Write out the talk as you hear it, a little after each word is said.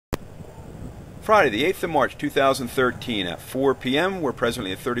Friday, the 8th of March, 2013 at 4 p.m. We're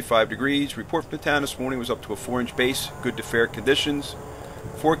presently at 35 degrees. Report from the town this morning was up to a 4-inch base, good to fair conditions.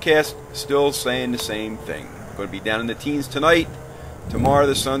 Forecast still saying the same thing. Going to be down in the teens tonight. Tomorrow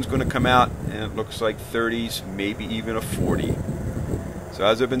the sun's going to come out and it looks like 30s, maybe even a 40. So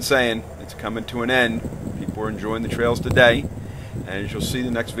as I've been saying, it's coming to an end. People are enjoying the trails today. And as you'll see in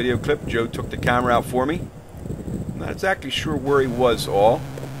the next video clip, Joe took the camera out for me. I'm not exactly sure where he was all.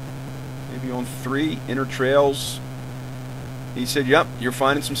 Maybe on 3 inner trails. He said, yep, you're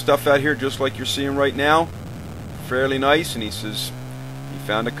finding some stuff out here just like you're seeing right now. Fairly nice. And he says he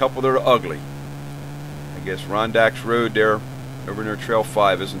found a couple that are ugly. I guess Rondax Road there over near Trail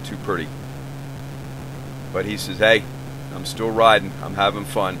 5 isn't too pretty. But he says, hey, I'm still riding. I'm having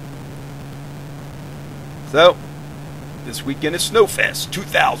fun. So, this weekend is Snowfest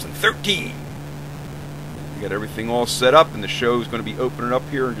 2013. We got everything all set up, and the show is going to be opening up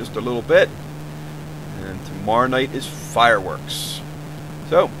here in just a little bit. And tomorrow night is fireworks.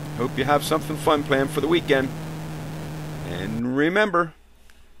 So, hope you have something fun planned for the weekend. And remember,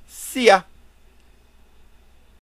 see ya!